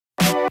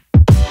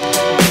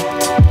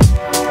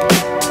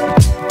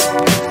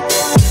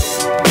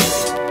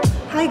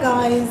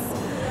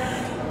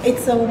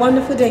It's a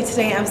wonderful day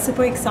today. I'm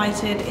super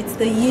excited. It's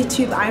the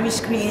YouTube Irish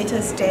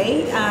Creators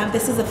Day.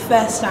 This is the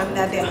first time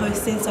that they're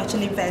hosting such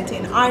an event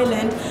in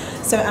Ireland,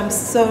 so I'm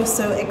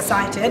so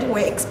excited.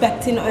 We're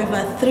expecting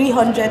over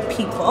 300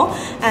 people,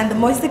 and the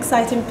most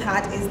exciting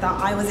part is that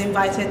I was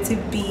invited to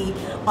be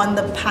on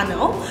the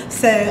panel,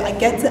 so I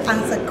get to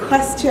answer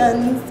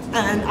questions,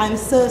 and I'm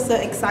so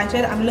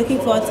excited. I'm looking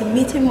forward to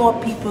meeting more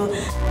people.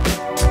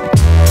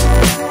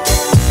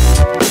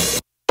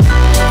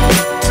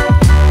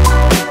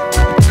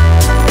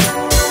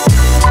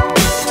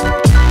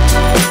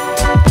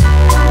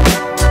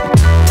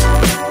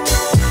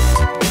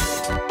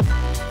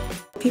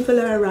 People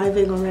are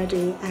arriving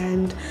already,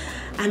 and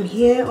I'm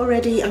here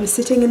already. I'm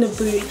sitting in a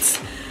booth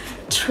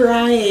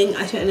trying,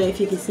 I don't know if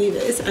you can see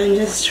this, I'm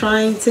just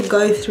trying to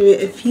go through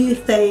a few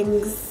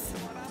things.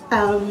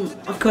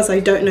 Of course I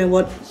don't know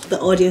what the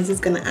audience is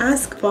going to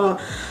ask,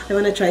 but I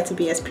want to try to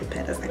be as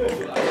prepared as I can.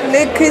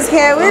 Look who's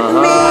here with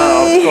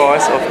me!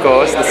 Of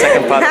course, the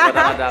second part of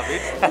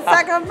AdannaDavid. The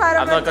second part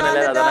of I'm not going to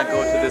let Adanna AdannaDavid.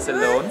 go to this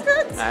alone.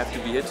 I have to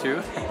be here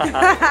too.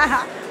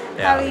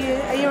 How are you?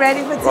 Are you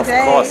ready for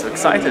today? Of course,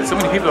 excited. So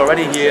many people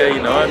already here,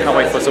 you know, I can't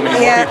wait for so many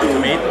more people to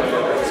meet.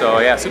 So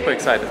yeah, super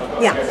excited.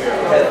 Yeah.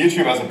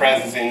 YouTube has a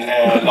presence in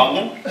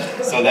London,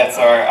 so that's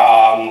our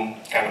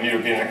kind of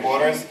European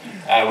headquarters,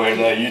 where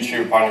the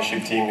YouTube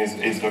partnership team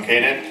is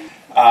located.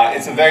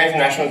 It's a very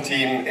international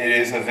team. It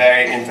is a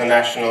very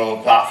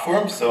international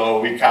platform, so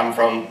we come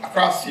from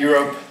across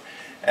Europe,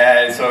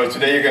 and so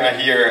today you're going to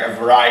hear a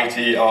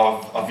variety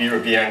of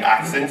European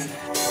accents.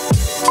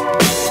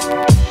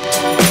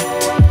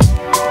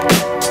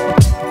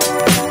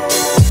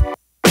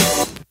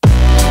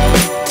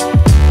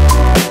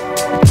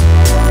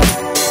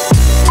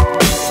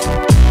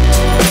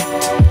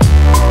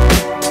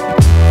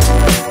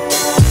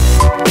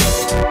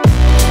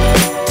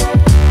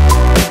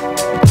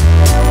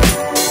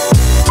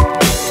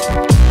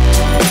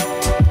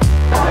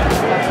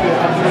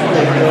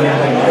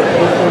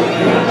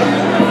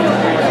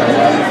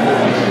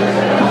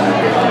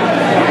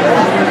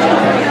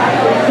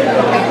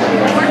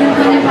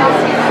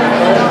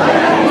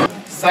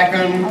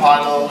 Second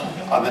panel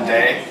of the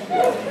day,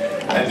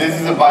 and this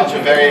is a bunch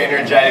of very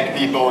energetic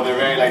people.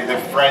 They're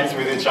friends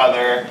with each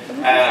other,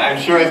 and I'm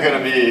sure it's going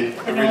to be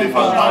a really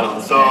fun panel.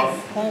 So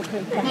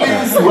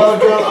please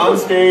welcome on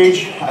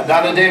stage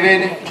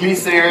AdannaDavid,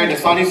 Cleaser, The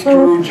Sunny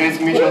Screw,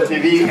 Jason Mitchell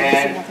TV,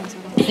 and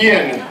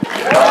Kian.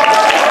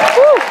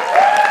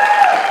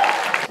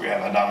 We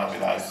have Adanna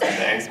with us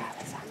today.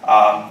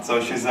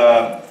 So she's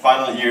a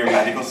final year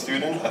medical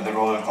student at the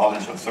Royal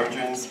College of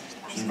Surgeons.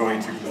 She's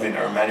going to complete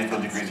her medical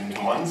degrees in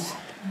 2 months.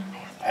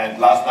 And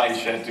last night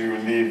she had to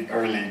leave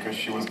early because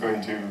she was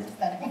going to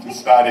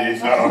study,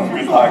 so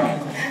good luck.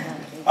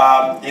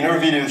 In her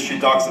videos she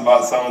talks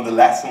about some of the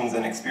lessons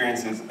and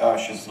experiences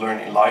she's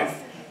learned in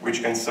life,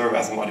 which can serve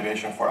as a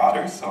motivation for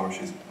others, so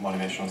she's a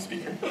motivational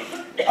speaker.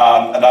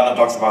 Adanna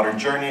talks about her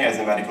journey as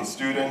a medical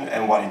student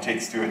and what it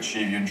takes to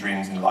achieve your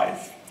dreams in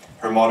life.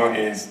 Her motto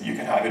is, "You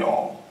can have it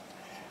all."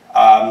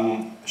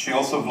 She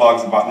also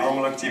vlogs about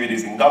normal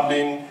activities in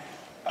Dublin,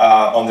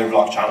 on their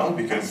vlog channel,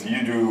 because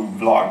you do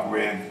vlog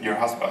with your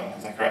husband,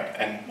 is that correct?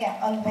 And yeah,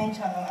 on the main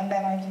channel, and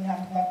then I do have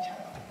the vlog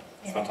channel.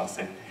 Yeah. It's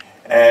fantastic.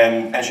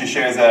 And she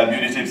shares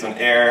beauty tips on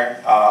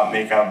hair,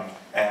 makeup,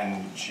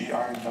 and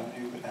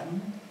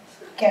GRWM?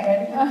 Get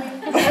ready for me.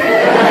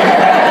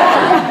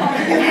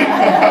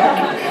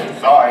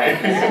 Sorry.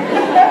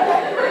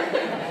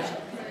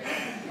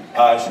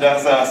 She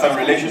does some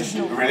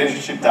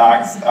relationship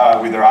tags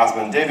with her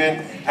husband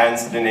David,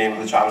 hence the name of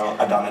the channel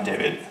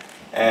AdannaDavid.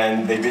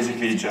 And they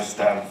basically just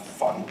have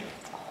fun.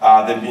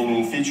 They've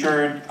been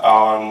featured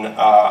on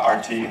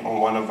RT,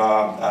 on one of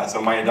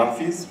Maya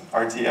Dunphy's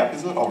RT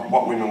episode of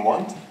What Women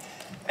Want.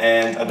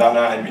 And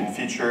Adanna had been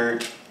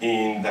featured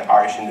in the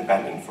Irish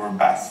Independent for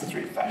Best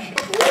Street Fashion.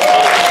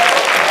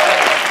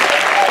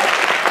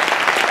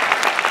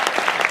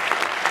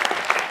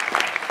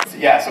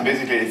 Yeah, so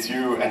basically it's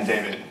you and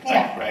David,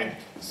 yeah. Right?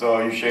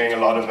 So you're sharing a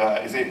lot of,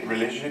 is it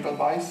relationship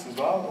advice as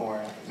well,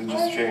 or is it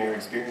just sharing your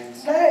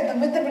experience? No,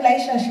 with the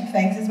relationship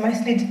things, it's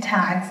mostly the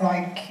tags,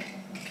 like,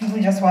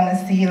 people just want to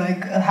see,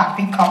 like, a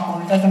happy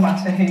couple, it doesn't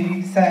matter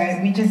who, so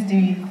we just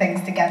do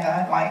things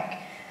together, like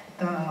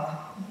the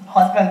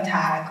husband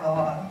tag,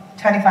 or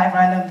 25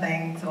 random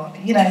things, or,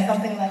 you know,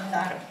 something like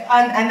that.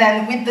 And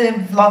then with the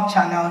vlog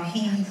channel,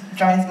 he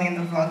joins me in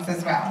the vlogs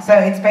as well, so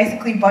it's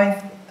basically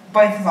both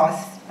of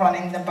us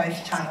running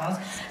both channels,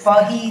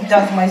 but he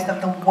does most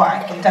of the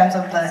work in terms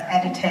of the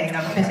editing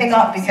and putting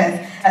up, because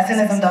as soon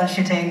as I'm done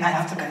shooting, I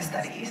have to go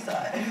study, so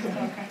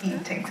he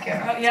takes care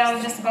of it. Yeah, I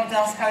was just about to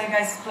ask how you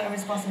guys split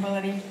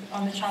responsibility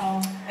on the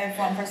channel, if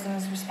one person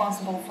is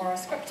responsible for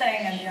scripting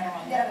and the other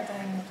one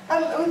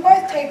editing. We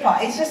both take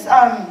part. It's just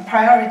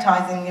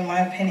prioritizing, in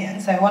my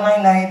opinion. So when I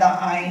know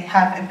that I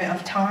have a bit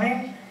of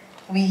time,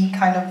 we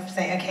kind of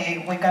say,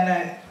 okay, we're going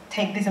to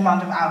take this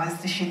amount of hours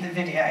to shoot the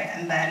video,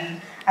 and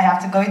then I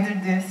have to go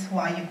through this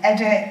while you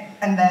edit,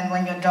 and then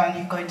when you're done,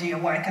 you go do your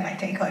work and I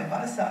take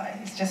over. So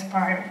it's just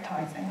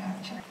prioritizing,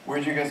 actually. Where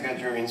did you guys get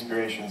your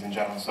inspirations in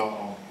general?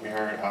 So we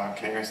heard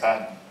Claire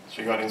said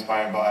she got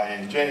inspired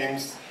by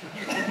James,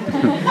 and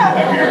we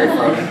heard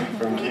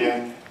from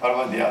Kian. What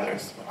about the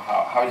others?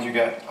 How did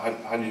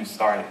you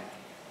start it?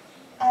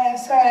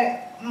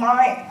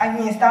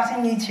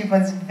 Starting YouTube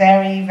was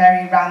very,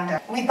 very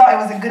random. We thought it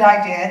was a good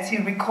idea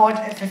to record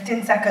a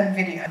 15-second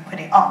video and put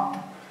it up.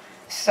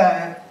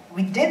 So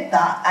we did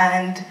that,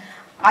 and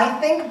I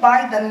think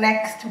by the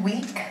next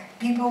week,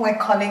 people were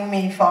calling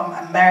me from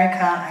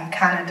America and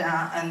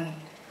Canada and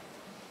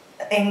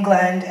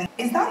England, and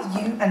is that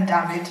you and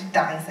David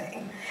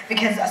dancing?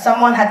 Because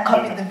someone had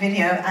copied the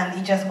video and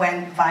it just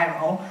went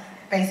viral,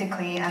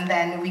 basically, and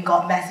then we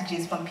got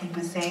messages from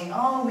people saying,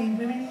 oh, we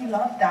really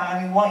love that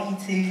and we want you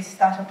to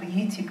start up a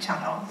YouTube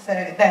channel. So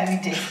then we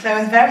did. So it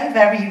was very,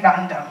 very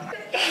random.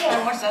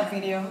 I watched that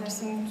video. There's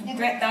some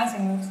great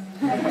dancing moves.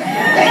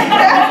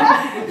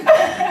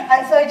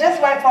 And so it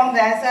just went from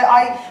there. So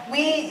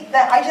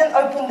I just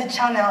opened the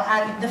channel,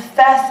 and the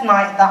first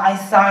night that I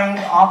signed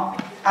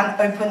up and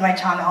opened my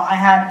channel, I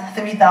had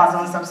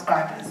 3,000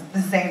 subscribers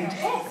the same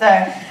day. So,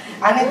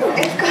 and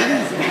it's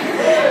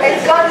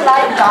gone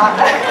like that.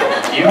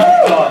 You've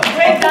done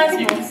Great dance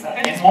moves.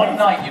 in one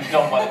night. You've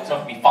done what it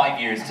took me 5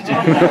 years to do. You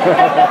have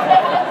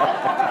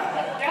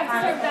to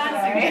start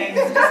dancing, James.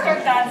 Just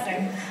start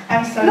dancing.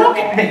 I'm so Look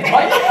at me!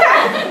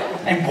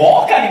 And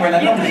walk anywhere,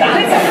 let alone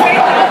dance.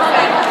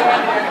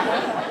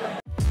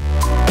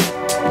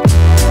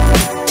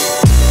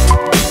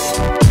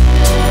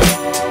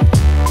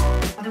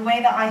 The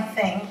way that I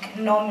think,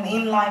 normally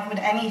in life with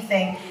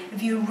anything,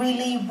 if you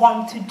really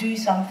want to do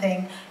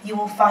something, you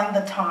will find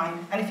the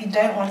time. And if you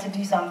don't want to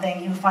do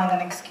something, you will find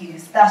an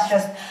excuse. That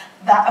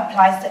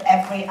applies to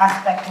every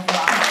aspect of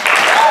life.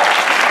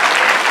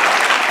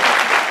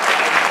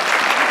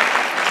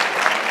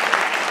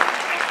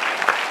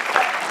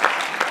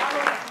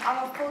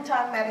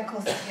 Full-time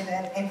medical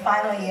student in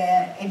final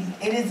year.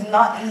 It is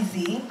not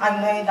easy, I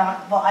know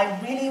that, but I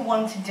really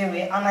want to do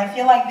it, and I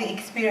feel like the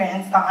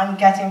experience that I'm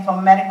getting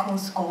from medical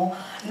school,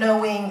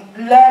 learning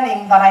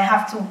that I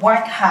have to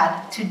work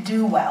hard to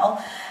do well,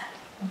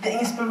 the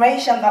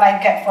inspiration that I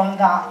get from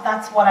that,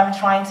 that's what I'm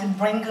trying to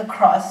bring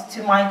across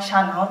to my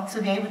channel,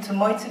 to be able to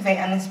motivate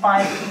and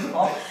inspire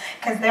people.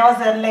 Because there was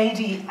a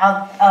lady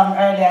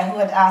earlier who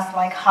had asked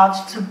like how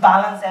to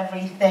balance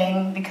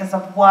everything because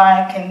of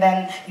work, and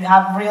then you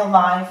have real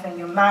life and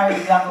you're married,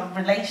 you have a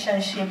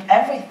relationship,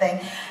 everything.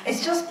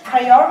 It's just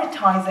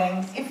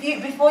prioritizing.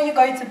 Before you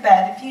go to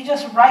bed, if you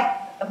just write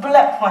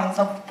bullet points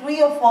of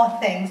 3 or 4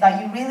 things that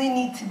you really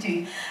need to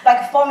do.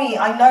 Like for me,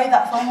 I know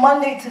that from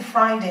Monday to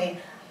Friday,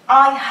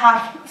 I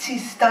have to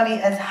study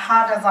as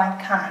hard as I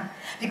can,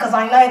 because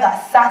I know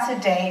that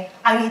Saturday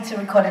I need to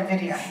record a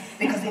video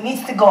because it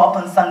needs to go up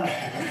on Sunday.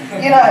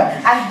 You know,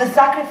 and the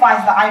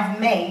sacrifice that I've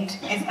made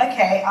is,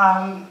 okay,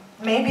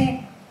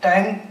 maybe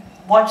don't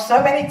watch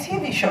so many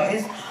TV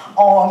shows,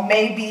 or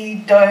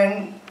maybe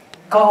don't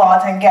go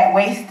out and get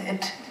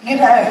wasted, you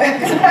know.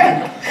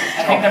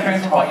 I think the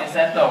proof of what you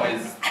said though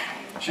is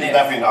She's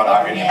definitely not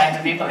the amount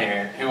of people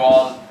here who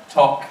all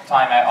took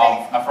time out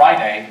of a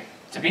Friday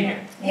to be here.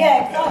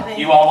 Yeah, exactly.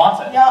 You all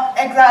want it. Yeah,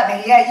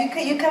 exactly. Yeah,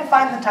 you can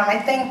find the time. I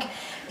think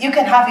you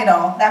can have it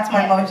all. That's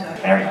my motto.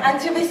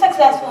 And to be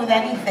successful with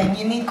anything,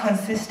 you need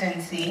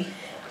consistency,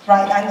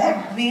 right? And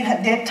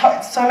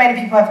so many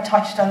people have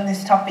touched on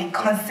this topic,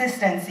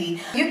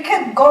 consistency. You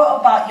can go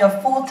about your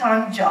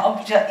full-time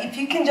job, if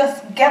you can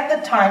just get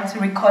the time to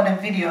record a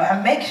video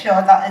and make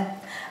sure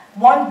that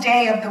one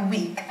day of the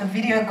week the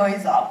video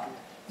goes up,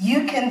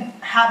 you can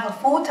have a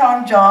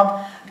full-time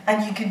job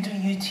and you can do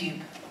YouTube.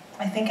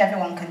 I think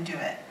everyone can do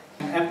it.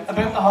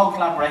 About the whole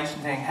collaboration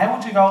thing, how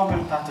would you go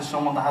about that to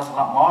someone that has a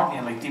lot more than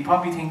you? Like, do you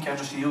probably think you're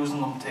just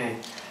using them to,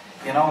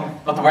 you know?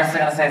 But the worst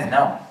they're going to say is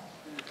no.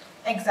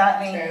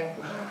 Exactly.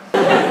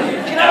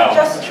 You know,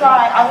 just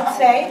try. I would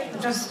say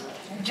just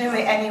do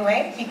it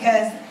anyway,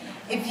 because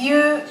if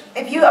you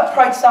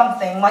approach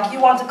something, like you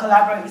want to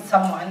collaborate with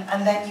someone,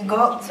 and then you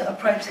go to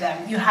approach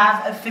them, you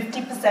have a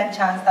 50%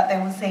 chance that they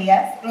will say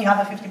yes, and you have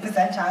a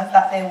 50% chance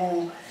that they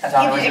will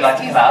Adanna, would you like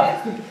to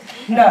collab?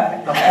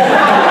 No.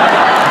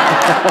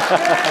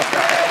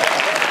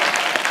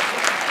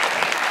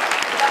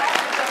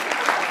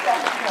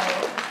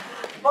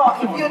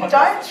 But if you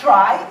don't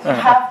try, you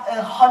have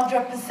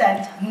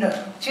 100% no.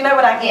 Do you know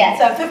what I mean? Yeah.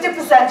 So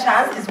 50%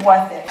 chance is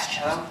worth it.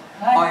 Hello.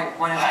 Hi,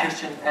 my name is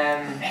Christian.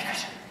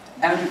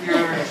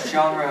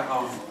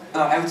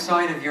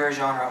 Outside of your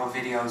genre of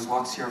videos,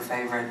 what's your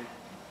favourite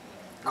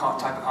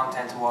type of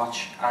content to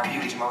watch, and who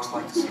would you most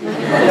like to see? I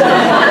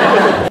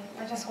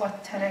just watch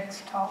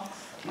TEDx talks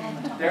all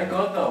the time. They're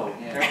good though.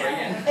 Yeah. They're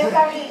brilliant. They're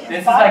very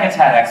This is like a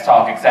TEDx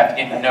talk, except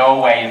in no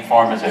way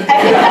informative.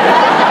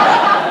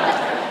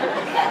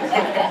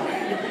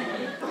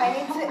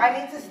 I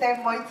need to stay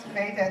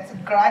motivated to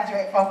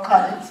graduate from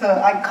college,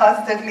 so I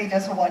constantly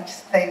just watch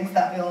things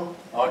that will...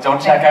 Oh, don't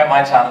check out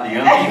my channel,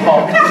 you'll be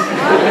hooked.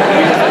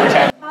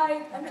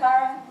 Hi, I'm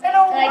Clara.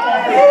 Hello.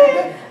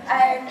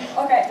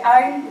 Okay,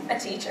 I'm a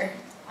teacher,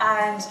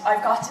 and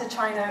I've got to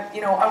try to,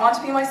 you know, I want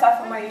to be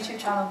myself on my YouTube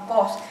channel,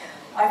 but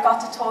I've got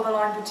to toe the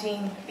line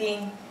between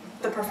being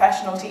the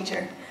professional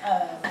teacher.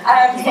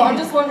 So I'm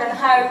just wondering,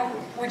 how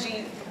would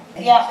you?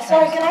 Yeah,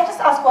 sorry, can I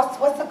just ask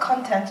what's the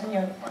content in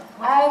your?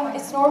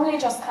 It's normally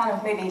just kind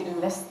of maybe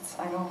lists.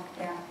 I know,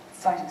 yeah,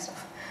 exciting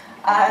stuff,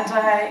 and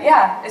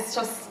yeah, it's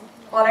just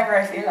whatever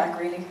I feel like,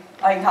 really.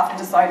 I have to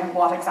decide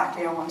what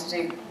exactly I want to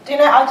do. Do you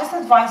know, I'll just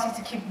advise you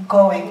to keep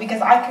going,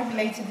 because I can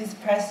relate to this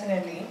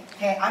personally.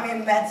 Okay, I'm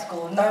in med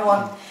school. No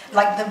one,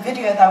 like the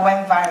video that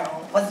went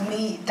viral was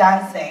me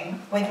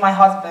dancing with my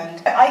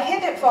husband. I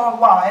hid it for a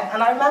while,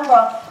 and I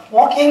remember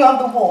walking on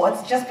the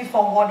wards just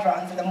before ward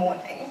runs in the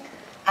morning.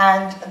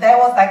 And there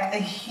was like a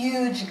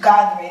huge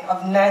gathering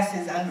of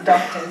nurses and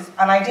doctors,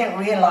 and I didn't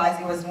realize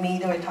it was me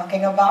they were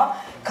talking about.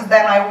 Because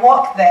then I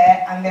walked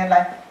there, and they're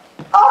like,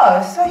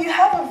 "Oh, so you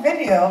have a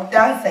video of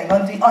dancing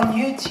on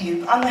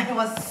YouTube," and I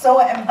was so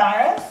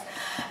embarrassed.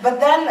 But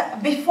then,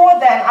 before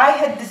then, I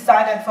had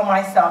decided for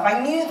myself. I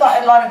knew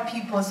that a lot of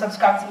people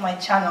subscribed to my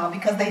channel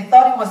because they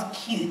thought it was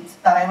cute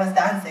that I was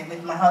dancing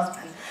with my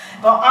husband.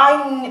 But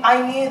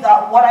I knew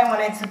that what I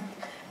wanted to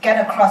get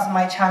across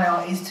my channel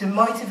is to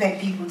motivate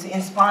people, to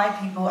inspire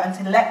people, and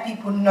to let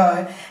people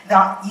know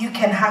that you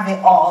can have it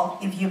all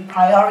if you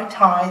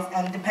prioritize,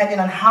 and depending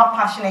on how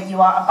passionate you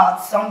are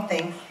about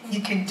something,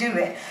 you can do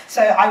it.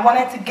 So I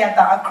wanted to get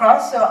that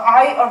across. So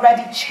I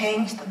already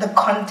changed the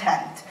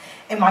content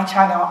in my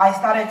channel. I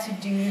started to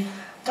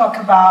talk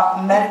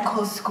about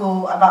medical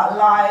school, about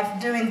life,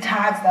 doing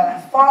tags that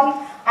are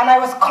fun, and I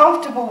was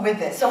comfortable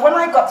with it. So when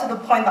I got to the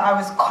point that I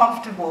was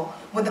comfortable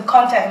with the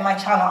content in my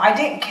channel, I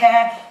didn't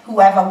care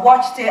whoever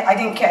watched it. I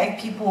didn't care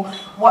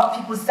what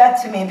people said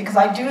to me, because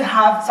I do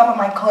have some of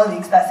my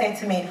colleagues that say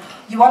to me,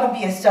 "You want to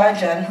be a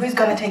surgeon, who's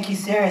going to take you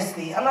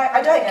seriously?" And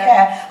I don't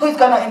care who's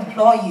going to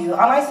employ you.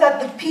 And I said,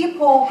 the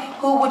people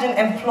who wouldn't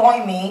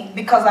employ me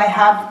because I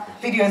have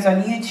videos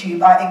on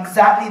YouTube are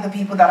exactly the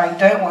people that I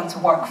don't want to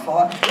work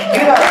for.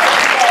 You know.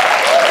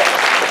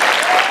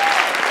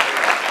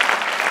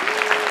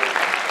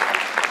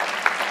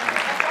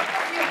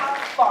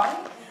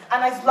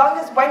 And as long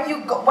as when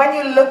you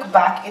look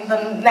back in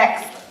the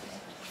next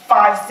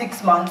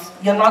 5-6 months,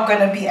 you're not going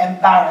to be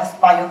embarrassed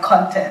by your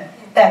content,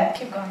 then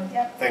keep going.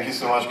 Yeah. Thank you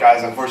so much,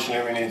 guys.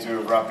 Unfortunately, we need to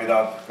wrap it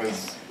up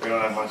because we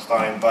don't have much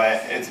time.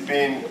 But it's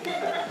been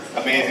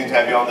amazing to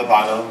have you on the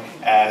panel.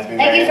 It's been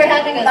Thank you for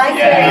having us. Thank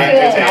you.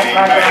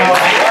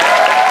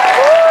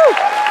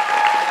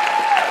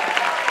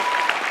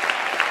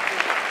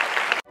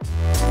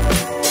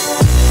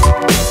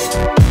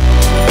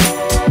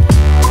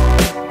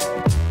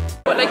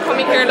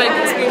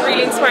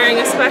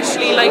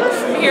 Especially like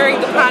from hearing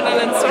the panel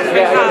and stuff like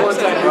that.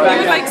 There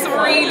were like some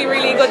really,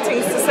 really good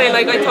things to say.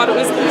 Like I thought it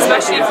was,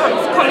 especially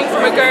coming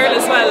from a girl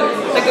as well,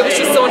 like it was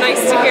just so nice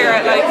to hear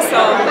it. Like, so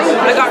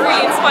I got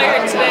really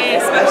inspired today,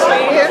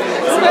 especially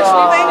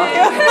thank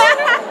you.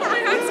 My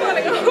hand's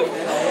falling off.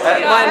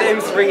 My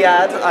name's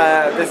Riyadh.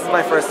 This is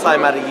my first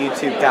time at a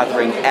YouTube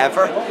gathering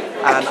ever,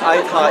 and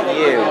I thought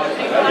you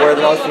were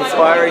the most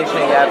inspiring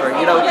thing ever.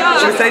 You know,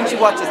 she was saying she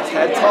watches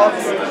TED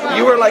Talks.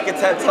 You were like a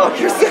TED Talk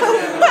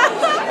yourself.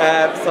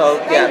 So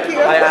yeah,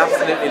 I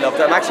absolutely loved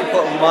it. I'm actually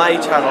putting my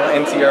channel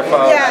into your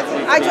phone. Yeah,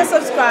 I just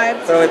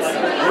subscribed. So it's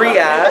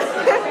Riyadh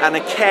and a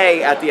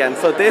K at the end.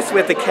 So this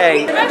with a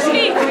K. And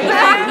actually, the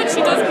fact that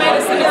she does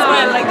medicine as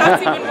well, like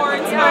that's even more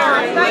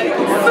inspiring. Like,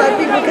 so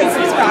people can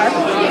subscribe.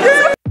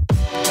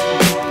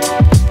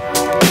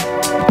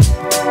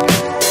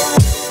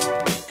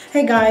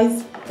 Hey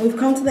guys, we've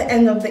come to the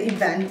end of the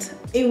event.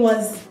 It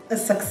was a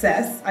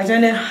success. I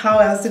don't know how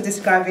else to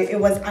describe it. It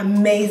was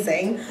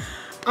amazing.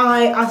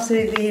 I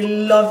absolutely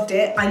loved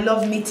it. I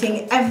loved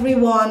meeting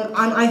everyone,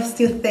 and I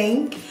still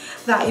think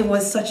that it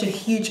was such a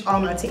huge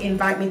honor to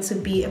invite me to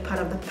be a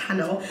part of the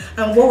panel.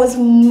 And what was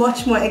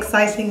much more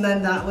exciting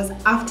than that was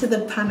after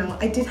the panel,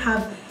 I did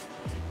have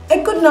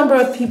a good number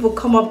of people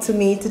come up to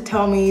me to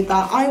tell me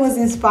that I was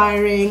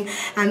inspiring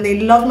and they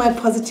loved my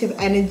positive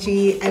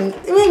energy, and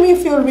it made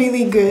me feel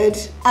really good.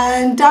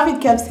 And David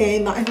kept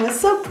saying that he was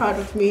so proud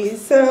of me,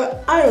 so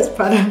I was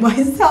proud of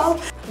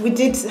myself. We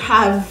did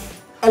have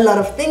a lot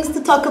of things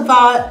to talk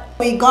about.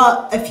 We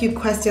got a few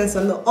questions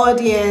from the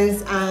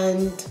audience,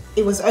 and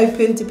it was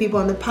open to people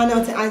on the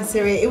panel to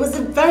answer it. It was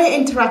a very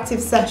interactive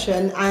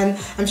session, and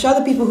I'm sure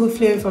the people who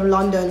flew in from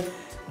London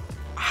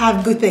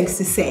have good things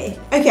to say.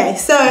 Okay,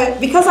 so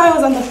because I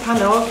was on the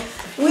panel,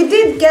 we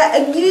did get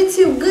a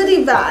YouTube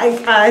goodie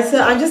bag. So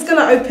I'm just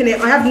gonna open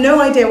it. I have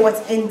no idea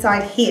what's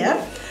inside here.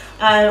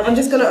 I'm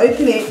just gonna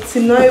open it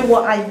to know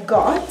what I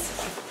got.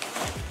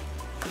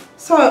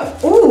 So,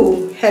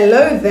 ooh,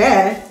 hello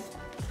there.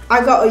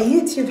 I got a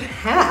YouTube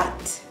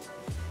hat.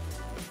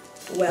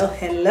 Well,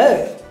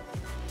 hello.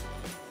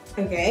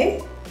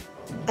 Okay,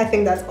 I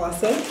think that's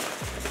awesome.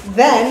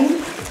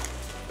 Then,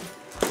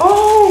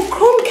 oh,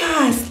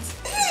 Chromecast.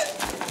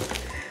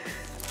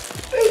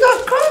 We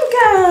got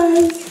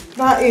Chromecast.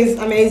 That is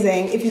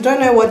amazing. If you don't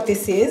know what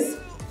this is,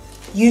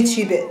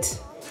 YouTube it.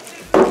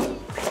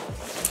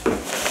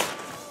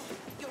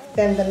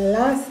 Then the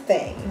last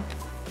thing,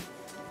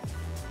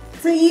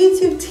 it's a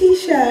YouTube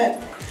t-shirt.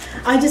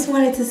 I just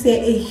wanted to say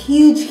a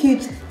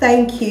huge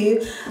thank you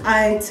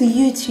to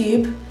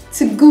YouTube,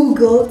 to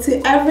Google,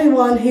 to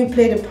everyone who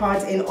played a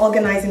part in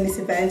organizing this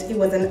event. It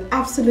was an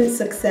absolute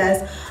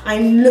success.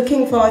 I'm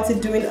looking forward to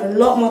doing a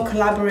lot more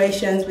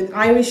collaborations with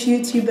Irish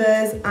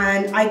YouTubers,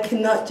 and I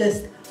cannot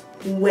just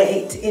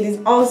wait. It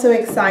is also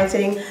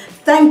exciting.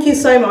 Thank you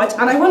so much,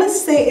 and I want to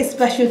say a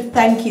special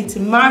thank you to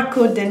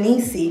Marco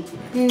Danisi.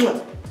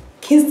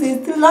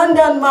 Kisses to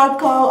London,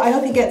 Marco. I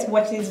hope you get to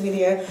watch this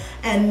video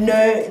and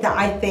know that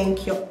I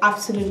think you're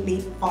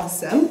absolutely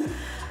awesome.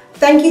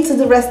 Thank you to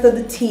the rest of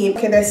the team.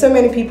 Okay, there's so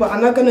many people.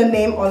 I'm not going to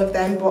name all of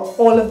them, but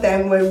all of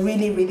them were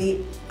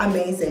really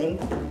amazing.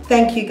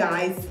 Thank you,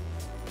 guys.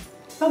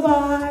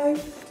 Bye-bye.